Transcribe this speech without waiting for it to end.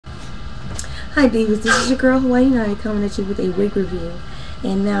Hi Divas, this is your girl Hawaiinani coming at you with a wig review.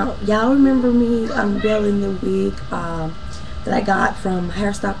 And now, y'all remember me unveiling the wig that I got from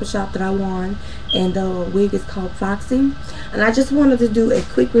Hair Stop and Shop that I won. And the wig is called Foxy. And I just wanted to do a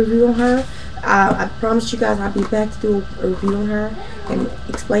quick review on her. I promised you guys I'll be back to do a review on her and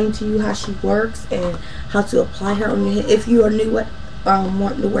explain to you how she works and how to apply her on your head. If you are new at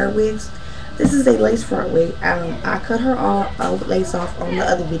wanting to wear wigs, this is a lace front wig. I cut her lace off on the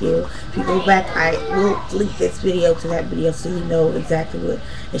other video. If you go back, I will link this video to that video so you know exactly what.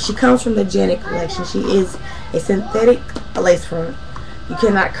 And she comes from the Janet collection. She is a synthetic lace front. You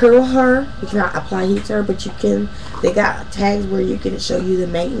cannot curl her. You cannot apply heat to her, but you can. They got tags where you can show you the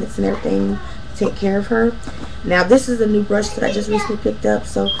maintenance and everything to take care of her. Now, this is a new brush that I just recently picked up.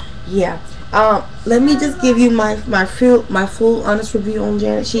 So, yeah. Let me just give you my full honest review on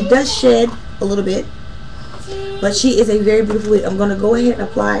Janet. She does shed a little bit, but she is a very beautiful wig. I'm gonna go ahead and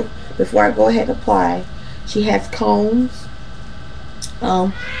apply. Before I go ahead and apply, she has combs.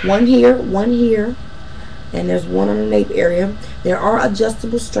 One here, and there's one on the nape area. There are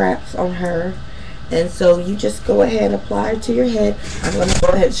adjustable straps on her, and so you just go ahead and apply it to your head. I'm gonna go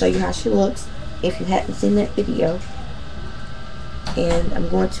ahead and show you how she looks if you hadn't seen that video. And I'm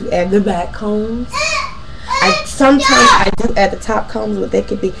going to add the back combs. Sometimes I do add the top combs, but they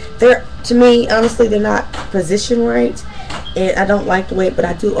could be, to me, honestly, they're not positioned right, and I don't like the way, but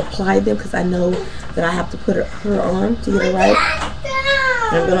I do apply them because I know that I have to put her on to get it right.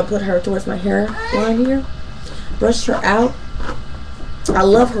 And I'm going to put her towards my hairline here. Brush her out. I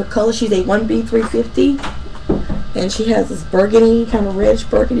love her color. She's a 1B350, and she has this burgundy, kind of reddish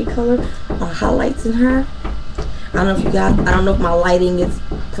burgundy color highlights in her. I don't know if my lighting is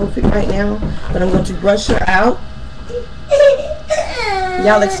perfect right now, but I'm going to brush her out.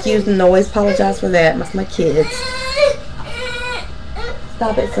 Y'all excuse the noise, apologize for that. That's my kids.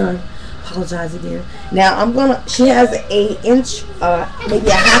 Stop it, son. Apologize again. Now she has maybe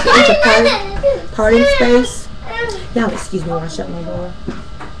a half inch of parting space. Y'all excuse me while I shut my door.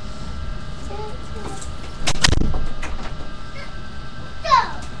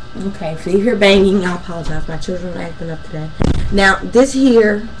 Okay, if you hear banging, I apologize. My children are acting up today. Now, this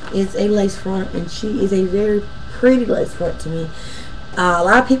here is a lace front, and she is a very pretty lace front to me. A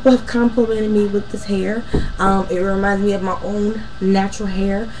lot of people have complimented me with this hair. It reminds me of my own natural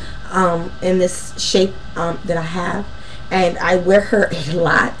hair in this shape that I have. And I wear her a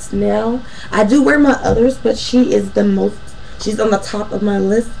lot now. I do wear my others, but she is she's on the top of my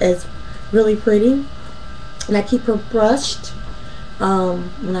list as really pretty. And I keep her brushed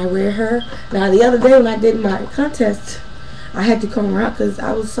when I wear her. Now, the other day when I did my contest, I had to comb her out because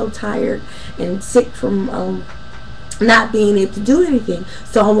I was so tired and sick from not being able to do anything.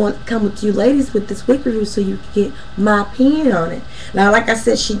 So I want to come with you ladies with this wig review so you can get my opinion on it. Now, like I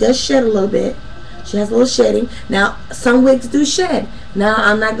said, she does shed a little bit. She has a little shedding. Now, some wigs do shed. Now,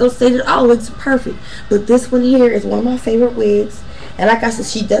 I'm not going to say that all wigs are perfect, but this one here is one of my favorite wigs. And like I said,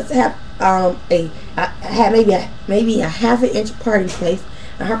 she does have maybe a half an inch parting space,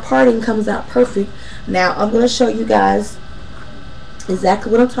 and her parting comes out perfect. Now, I'm going to show you guys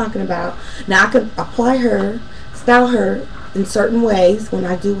exactly what I'm talking about. Now, I can apply her, style her in certain ways when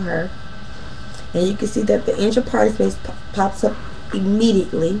I do her, and you can see that the inch of parting space pops up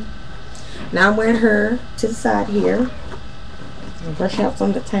immediately. Now I'm wearing her to the side here. I'll brush out some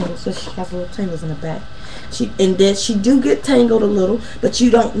of the tangles, so she has little tangles in the back. She do get tangled a little, but you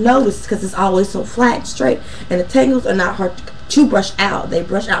don't notice because it's always so flat and straight, and the tangles are not hard to brush out. They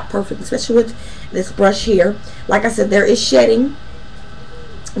brush out perfect, especially with this brush here. Like I said, there is shedding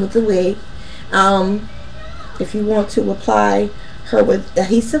with the wig. If you want to apply her with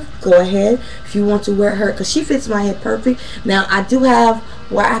adhesive, go ahead. If you want to wear her, because she fits my head perfect. Now, I do have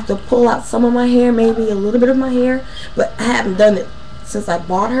where I have to pull out some of my hair, maybe a little bit of my hair, but I haven't done it since I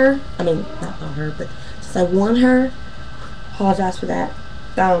bought her. I mean, not bought her, but since I won her. Apologize for that.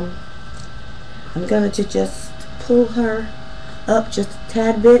 I'm going to just pull her up just a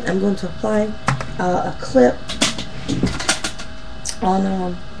tad bit. I'm going to apply a clip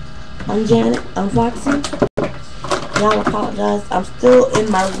on Janet, on Foxy. Y'all apologize. I'm still in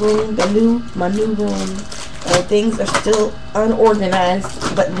my room, my new room, and things are still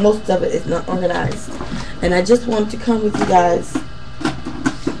unorganized, but most of it is not organized. And I just wanted to come with you guys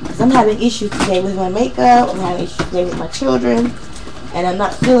because I'm having issues today with my makeup. I'm having issues today with my children, and I'm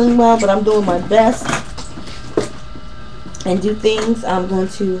not feeling well, but I'm doing my best and do things. I'm going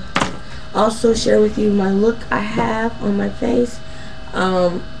to also share with you my look I have on my face.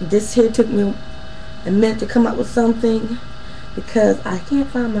 This here took me a minute to come up with something because I can't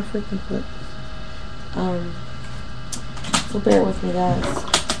find my freaking clip. So bear with me, guys.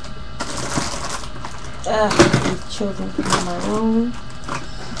 These children in my room.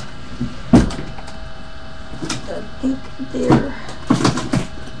 Get there.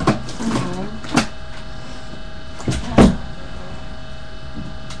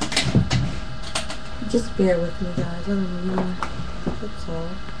 Just bear with me, guys. I don't know. That's all.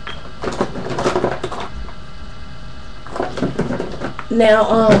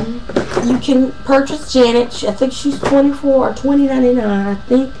 Now, you can purchase Janet. I think she's $24 or $20.99. I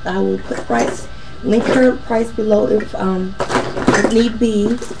think I will put link her price below if need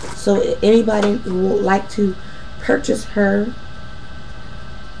be. So anybody who would like to purchase her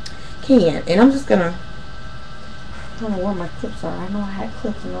can. And I'm just gonna. I don't know where my clips are. I know I had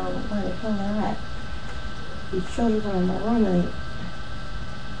clips and I don't know where the hell they're at. You show you on my room.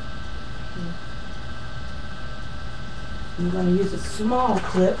 I'm going to use a small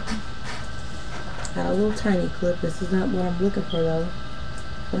clip. Got a little tiny clip. This is not what I'm looking for though.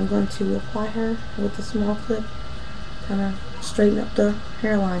 So I'm going to apply her with a small clip. Kind of straighten up the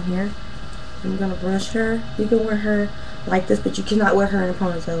hairline here. I'm going to brush her. You can wear her like this, but you cannot wear her in a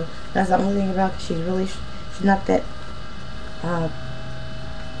ponytail. That's the only thing about it. She's not that,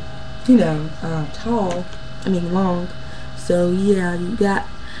 tall. I mean long. So yeah, you got,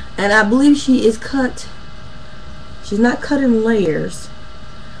 and I believe she is cut. She's not cut in layers,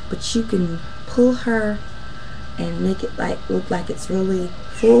 but you can pull her and make it look like it's really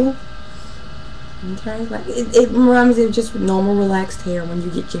full. Okay, like it reminds me of just normal relaxed hair when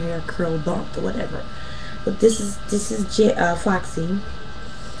you get your hair curled, bumped, or whatever. But this is Foxy,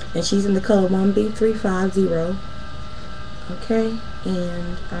 and she's in the color 1B350. Okay,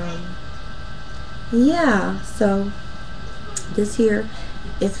 and yeah, so this here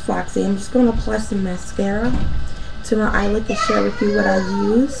is Foxy. I'm just going to apply some mascara to my eyelid and share with you what I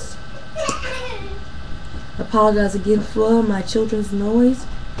use. I apologize again for my children's noise,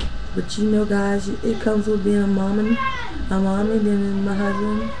 but you know, guys, it comes with being a mom and then my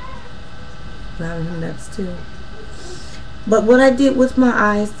husband driving him nuts too. But what I did with my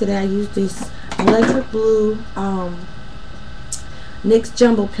eyes today, I used this electric blue NYX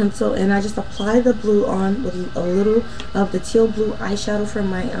Jumbo pencil, and I just applied the blue on with a little of the teal blue eyeshadow from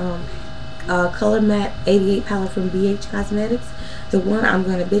my Color Matte 88 palette from BH Cosmetics. The one I'm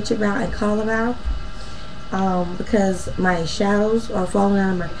going to bitch about and call about because my shadows are falling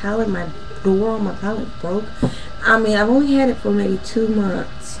out of my palette. My door on my palette broke. I mean, I've only had it for maybe 2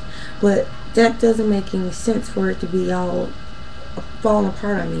 months, but that doesn't make any sense for it to be all falling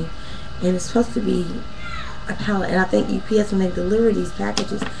apart on me. And it's supposed to be a palette, and I think UPS, when they deliver these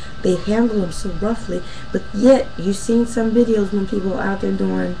packages, they handle them so roughly. But yet you've seen some videos when people are out there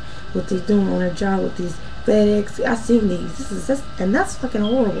doing what they're doing on their job with these FedEx. I've seen these. And that's fucking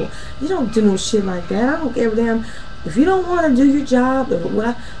horrible. You don't do no shit like that. I don't give a damn if you don't want to do your job.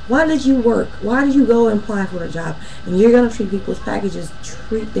 Why did you work? Why did you go and apply for a job? And you're gonna treat people's packages,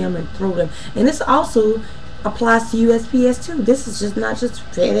 treat them and throw them. And this also applies to USPS too. This is just not just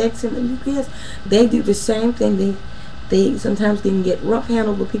FedEx and the UPS. They do the same thing. They sometimes can get rough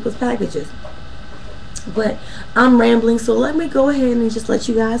handled with people's packages. But I'm rambling, so let me go ahead and just let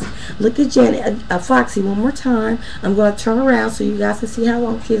you guys look at Janet, Foxy one more time. I'm going to turn around so you guys can see how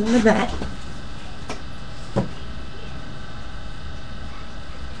long she's in the back.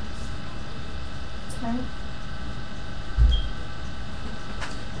 Okay.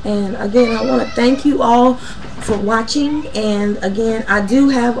 And again, I want to thank you all for watching. And again, I do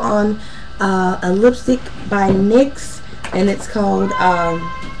have on a lipstick by NYX, and it's called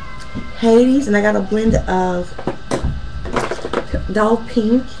Hades, and I got a blend of Doll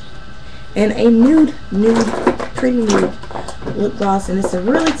Pink and a pretty nude lip gloss, and it's a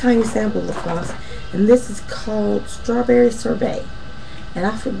really tiny sample lip gloss, and this is called Strawberry Sorbet. And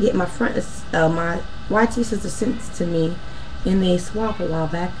I forget, my friend, my YT sister sent it to me in a swap a while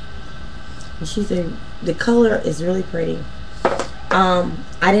back, and she said the color is really pretty. I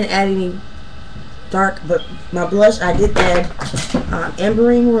didn't add any dark, but my blush I did add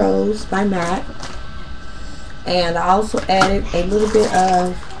Embering Rose by MAC, and I also added a little bit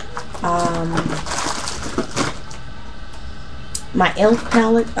of my e.l.f.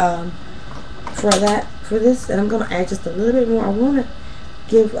 palette for this, and I'm going to add just a little bit more. I want to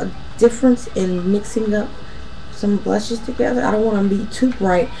give a difference in mixing up some blushes together. I don't want to be too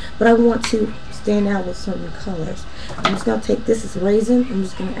bright, but I want to stand out with certain colors. I'm just going to take this as Raisin. I'm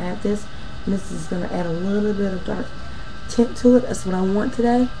just going to add this. And this is going to add a little bit of dark tint to it. That's what I want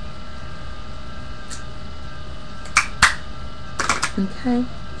today. Okay.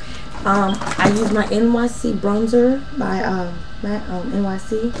 I use my NYC bronzer by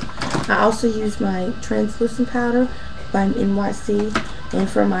NYC. I also use my translucent powder by NYC. And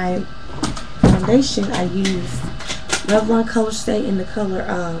for my foundation, I used Revlon Color Stay in the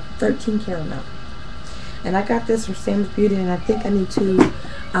color 13 Caramel. And I got this from Sam's Beauty, and I think I need to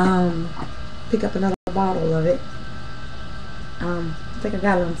pick up another bottle of it. I think I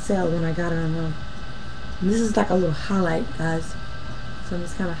got it on sale when I got it on. This is like a little highlight, guys. So I'm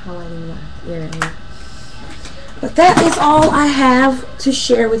just kind of highlighting my area. But that is all I have to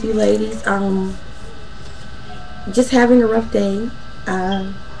share with you, ladies. Just having a rough day.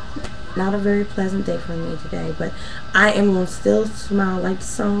 Not a very pleasant day for me today, but I am going to still smile. Like the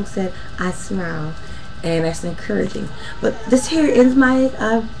song said, I smile, and that's encouraging. But this here ends my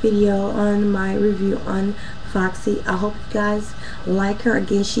video on my review on Foxy. I hope you guys like her.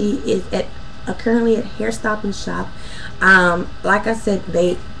 Again, she is at currently at Hair Stop and Shop. Like I said,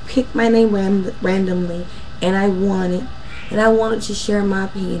 they picked my name randomly, and I won it, and I wanted to share my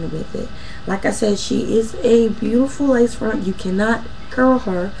opinion with it. Like I said, she is a beautiful lace front. You cannot curl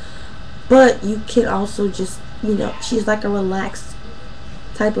her, but you can also just, you know, she's like a relaxed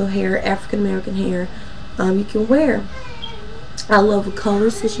type of hair, African American hair. You can wear. I love the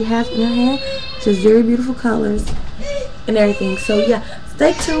colors that she has in her hair. She has very beautiful colors and everything. So yeah,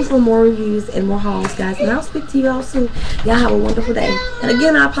 stay tuned for more reviews and more hauls, guys, and I'll speak to you all soon. Y'all have a wonderful day. And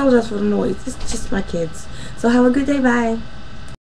again, I apologize for the noise. It's just my kids. So have a good day. Bye.